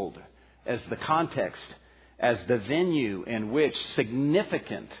household as the context, as the venue in which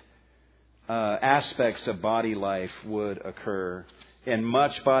significant aspects of body life would occur. And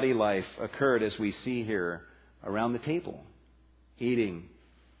much body life occurred, as we see here, around the table, eating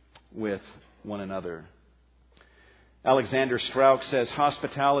with one another. Alexander Strauch says,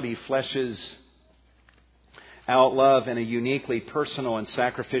 hospitality fleshes out love in a uniquely personal and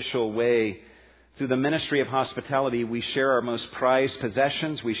sacrificial way. Through the ministry of hospitality, we share our most prized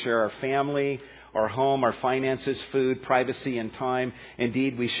possessions. We share our family, our home, our finances, food, privacy, and time.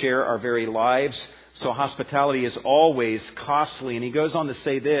 Indeed, we share our very lives. So hospitality is always costly. And he goes on to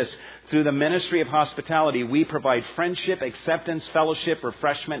say this, through the ministry of hospitality, we provide friendship, acceptance, fellowship,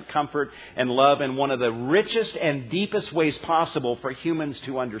 refreshment, comfort, and love in one of the richest and deepest ways possible for humans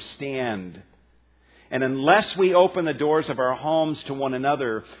to understand. And unless we open the doors of our homes to one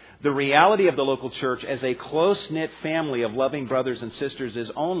another, the reality of the local church as a close-knit family of loving brothers and sisters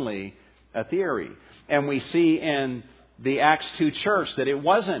is only a theory. And we see in the Acts 2 church that it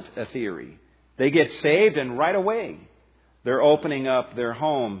wasn't a theory. They get saved and right away they're opening up their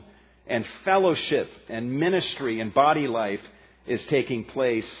home, and fellowship and ministry and body life is taking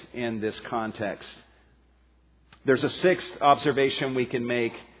place in this context. There's a sixth observation we can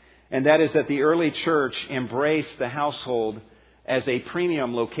make, and that is that the early church embraced the household as a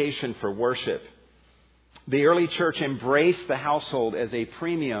premium location for worship. The early church embraced the household as a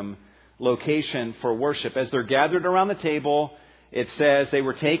premium location for worship. As they're gathered around the table, it says they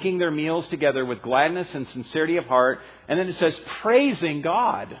were taking their meals together with gladness and sincerity of heart. And then it says, praising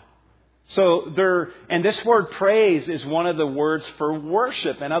God. And this word praise is one of the words for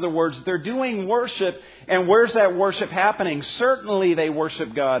worship. In other words, they're doing worship. And where's that worship happening? Certainly they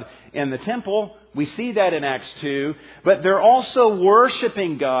worship God in the temple. We see that in Acts 2. But they're also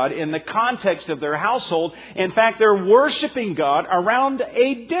worshiping God in the context of their household. In fact, they're worshiping God around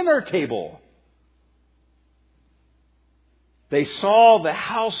a dinner table. They saw the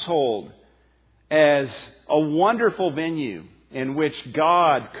household as a wonderful venue in which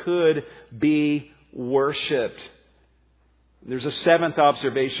God could be worshipped. There's a seventh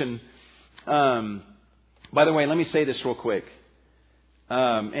observation. By the way, let me say this real quick.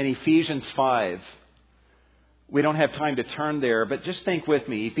 In Ephesians 5, we don't have time to turn there, but just think with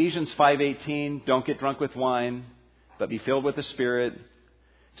me. Ephesians 5:18, don't get drunk with wine, but be filled with the Spirit,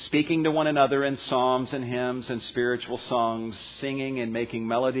 speaking to one another in psalms and hymns and spiritual songs, singing and making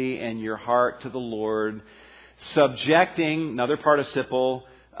melody in your heart to the Lord, subjecting, another participle,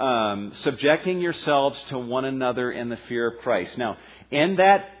 subjecting yourselves to one another in the fear of Christ. Now, in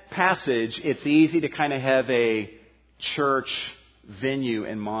that passage, it's easy to kind of have a church venue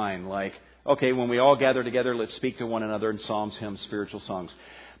in mind. Like, okay, when we all gather together, let's speak to one another in psalms, hymns, spiritual songs.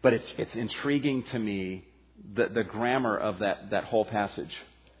 But it's intriguing to me, the grammar of that whole passage.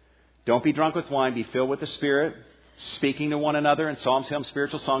 Don't be drunk with wine, be filled with the Spirit, speaking to one another in psalms, hymns,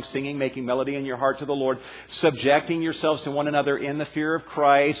 spiritual songs, singing, making melody in your heart to the Lord, subjecting yourselves to one another in the fear of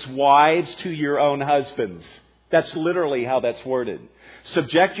Christ, wives to your own husbands. That's literally how that's worded.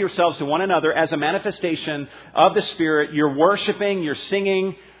 Subject yourselves to one another as a manifestation of the Spirit. You're worshiping, you're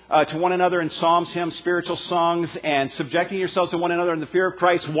singing to one another in psalms, hymns, spiritual songs, and subjecting yourselves to one another in the fear of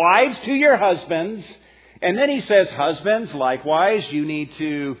Christ. Wives to your husbands And then he says, husbands, likewise, you need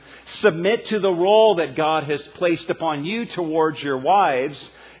to submit to the role that God has placed upon you towards your wives.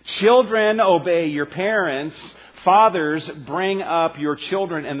 Children, obey your parents. Fathers, bring up your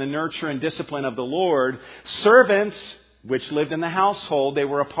children in the nurture and discipline of the Lord. Servants, which lived in the household, they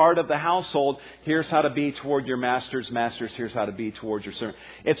were a part of the household. Here's how to be toward your masters. Masters, here's how to be toward your servant.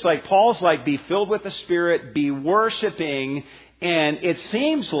 It's like Paul's like, be filled with the Spirit, be worshiping. And it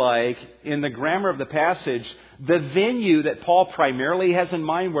seems like, in the grammar of the passage, the venue that Paul primarily has in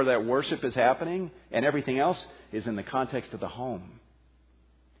mind where that worship is happening and everything else is in the context of the home.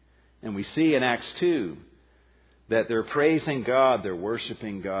 And we see in Acts 2 that they're praising God, they're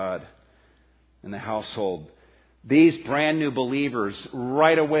worshiping God in the household. These brand new believers,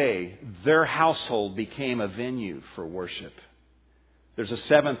 right away, their household became a venue for worship. There's a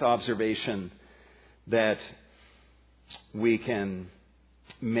seventh observation that we can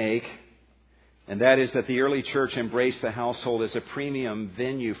make, and that is that the early church embraced the household as a premium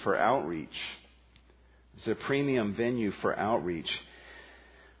venue for outreach. It's a premium venue for outreach.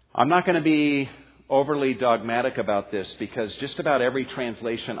 I'm not going to be overly dogmatic about this because just about every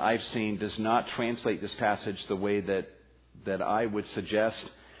translation I've seen does not translate this passage the way that I would suggest.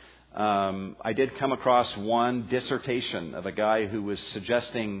 I did come across one dissertation of a guy who was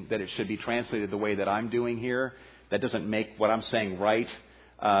suggesting that it should be translated the way that I'm doing here. That doesn't make what I'm saying right.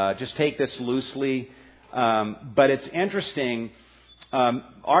 Just take this loosely. But it's interesting.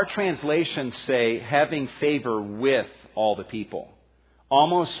 Our translations say having favor with all the people.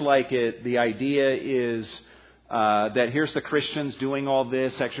 Almost like the idea is that here's the Christians doing all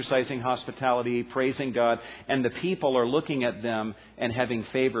this, exercising hospitality, praising God, and the people are looking at them and having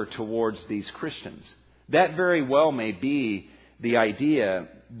favor towards these Christians. That very well may be the idea,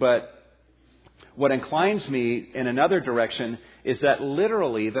 but what inclines me in another direction is that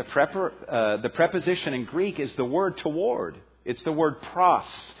literally the preposition in Greek is the word toward. It's the word pros,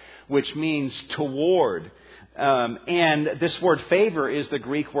 which means toward. And this word favor is the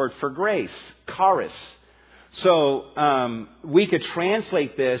Greek word for grace, charis. So we could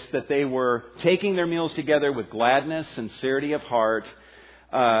translate this that they were taking their meals together with gladness, sincerity of heart,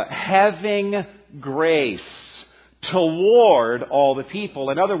 having grace toward all the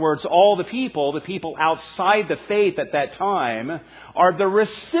people. In other words, all the people outside the faith at that time, are the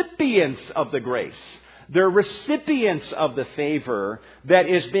recipients of the grace. They're recipients of the favor that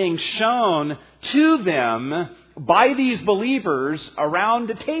is being shown to them by these believers around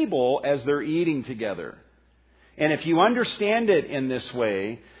the table as they're eating together. And if you understand it in this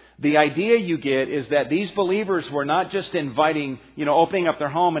way, the idea you get is that these believers were not just inviting, opening up their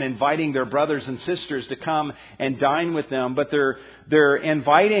home and inviting their brothers and sisters to come and dine with them, but they're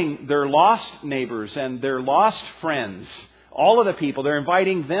inviting their lost neighbors and their lost friends. All of the people, they're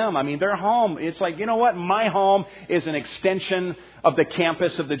inviting them. I mean, their home, it's like, you know what? My home is an extension of the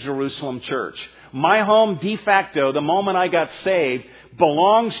campus of the Jerusalem church. My home, de facto, the moment I got saved,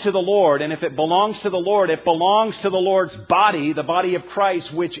 belongs to the Lord. And if it belongs to the Lord, it belongs to the Lord's body, the body of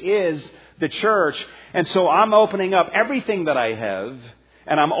Christ, which is the church. And so I'm opening up everything that I have,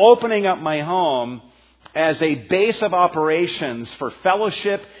 and I'm opening up my home as a base of operations for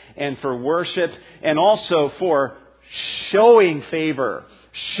fellowship and for worship, and also for showing favor,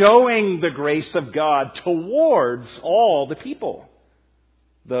 showing the grace of God towards all the people,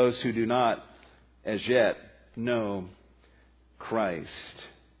 those who do not as yet know Christ.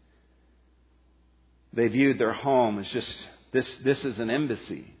 They viewed their home as just this is an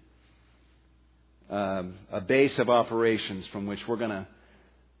embassy, a base of operations from which we're going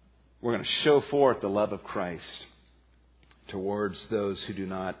to show forth the love of Christ towards those who do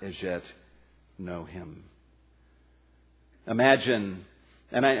not as yet know Him. Imagine,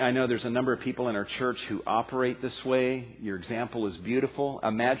 and I know there's a number of people in our church who operate this way. Your example is beautiful.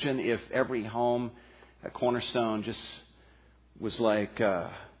 Imagine if every home at Cornerstone just was like,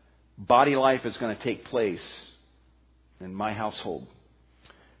 body life is going to take place in my household,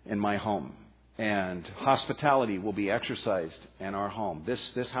 in my home. And hospitality will be exercised in our home.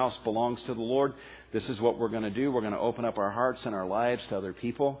 This house belongs to the Lord. This is what we're going to do. We're going to open up our hearts and our lives to other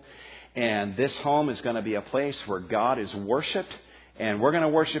people. And this home is going to be a place where God is worshipped. And we're going to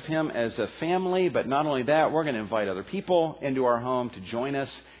worship Him as a family. But not only that, we're going to invite other people into our home to join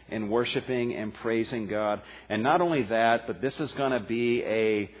us in worshiping and praising God. And not only that, but this is going to be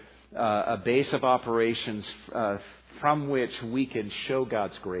a base of operations from which we can show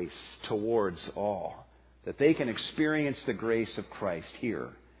God's grace towards all. That they can experience the grace of Christ here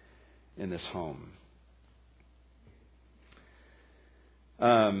in this home.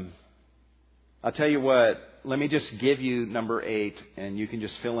 I'll tell you what, let me just give you number 8, and you can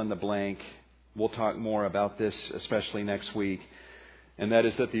just fill in the blank We'll talk more about this, especially next week. And that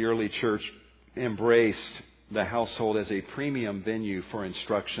is that the early church embraced the household as a premium venue for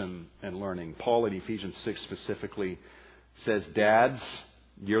instruction and learning. Paul in Ephesians 6 specifically says, dads,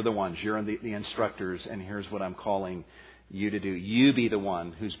 you're the ones, you're the instructors, and here's what I'm calling you to do. You be the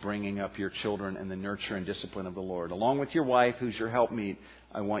one who's bringing up your children in the nurture and discipline of the Lord. Along with your wife, who's your helpmeet,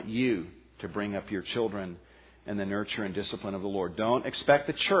 I want you to bring up your children in the nurture and discipline of the Lord. Don't expect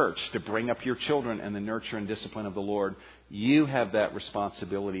the church to bring up your children in the nurture and discipline of the Lord. You have that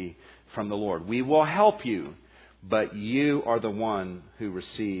responsibility from the Lord. We will help you, but you are the one who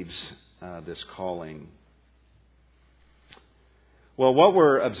receives this calling. Well, what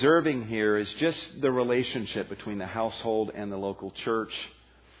we're observing here is just the relationship between the household and the local church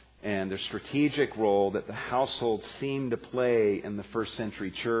and the strategic role that the household seemed to play in the first century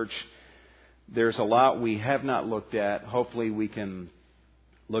church. There's a lot we have not looked at. Hopefully we can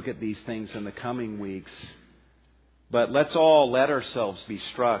look at these things in the coming weeks. But let's all let ourselves be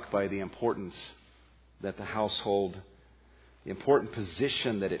struck by the importance that the household, the important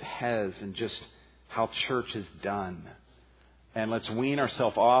position that it has in just how church is done. And let's wean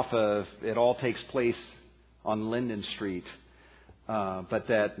ourselves off of it all takes place on Linden Street. But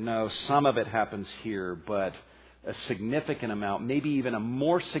that, no, some of it happens here, but a significant amount, maybe even a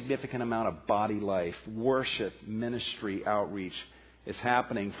more significant amount of body life, worship, ministry, outreach is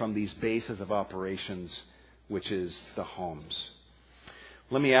happening from these bases of operations, which is the homes.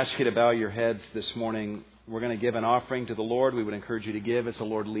 Let me ask you to bow your heads this morning. We're going to give an offering to the Lord. We would encourage you to give as the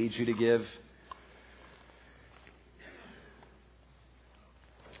Lord leads you to give.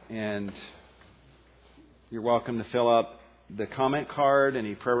 And you're welcome to fill up the comment card,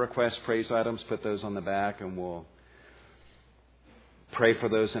 any prayer requests, praise items, put those on the back, and we'll pray for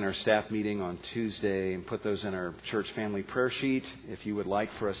those in our staff meeting on Tuesday and put those in our church family prayer sheet if you would like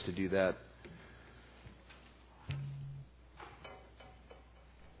for us to do that.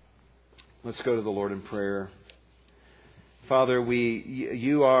 Let's go to the Lord in prayer. Father,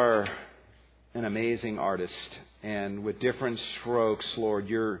 you are an amazing artist, and with different strokes, Lord,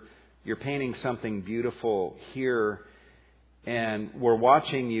 you're painting something beautiful here. And we're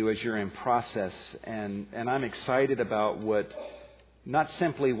watching you as you're in process. And I'm excited about not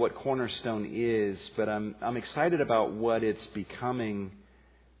simply what Cornerstone is, but I'm excited about what it's becoming.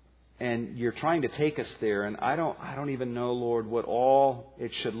 And you're trying to take us there. And I don't even know, Lord, what all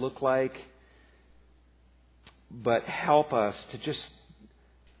it should look like. But help us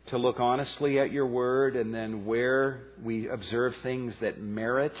to look honestly at your word, and then where we observe things that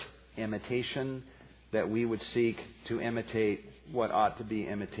merit imitation, that we would seek to imitate what ought to be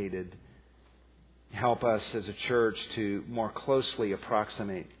imitated. Help us as a church to more closely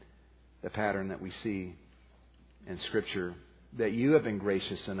approximate the pattern that we see in Scripture that you have been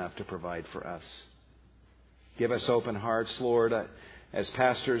gracious enough to provide for us. Give us open hearts, Lord. As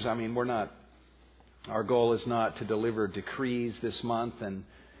pastors, our goal is not to deliver decrees this month and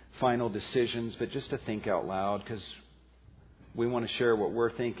final decisions, but just to think out loud, because we want to share what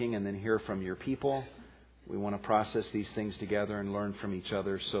we're thinking and then hear from your people. We want to process these things together and learn from each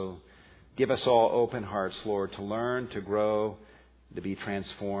other. So give us all open hearts, Lord, to learn, to grow, to be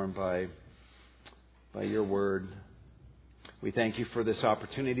transformed by your word. We thank you for this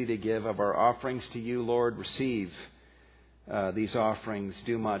opportunity to give of our offerings to you, Lord. Receive these offerings.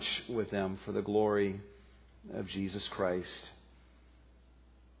 Do much with them for the glory of Jesus Christ.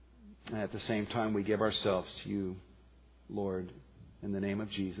 And at the same time, we give ourselves to you, Lord, in the name of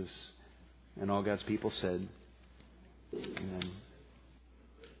Jesus. And all God's people said, amen.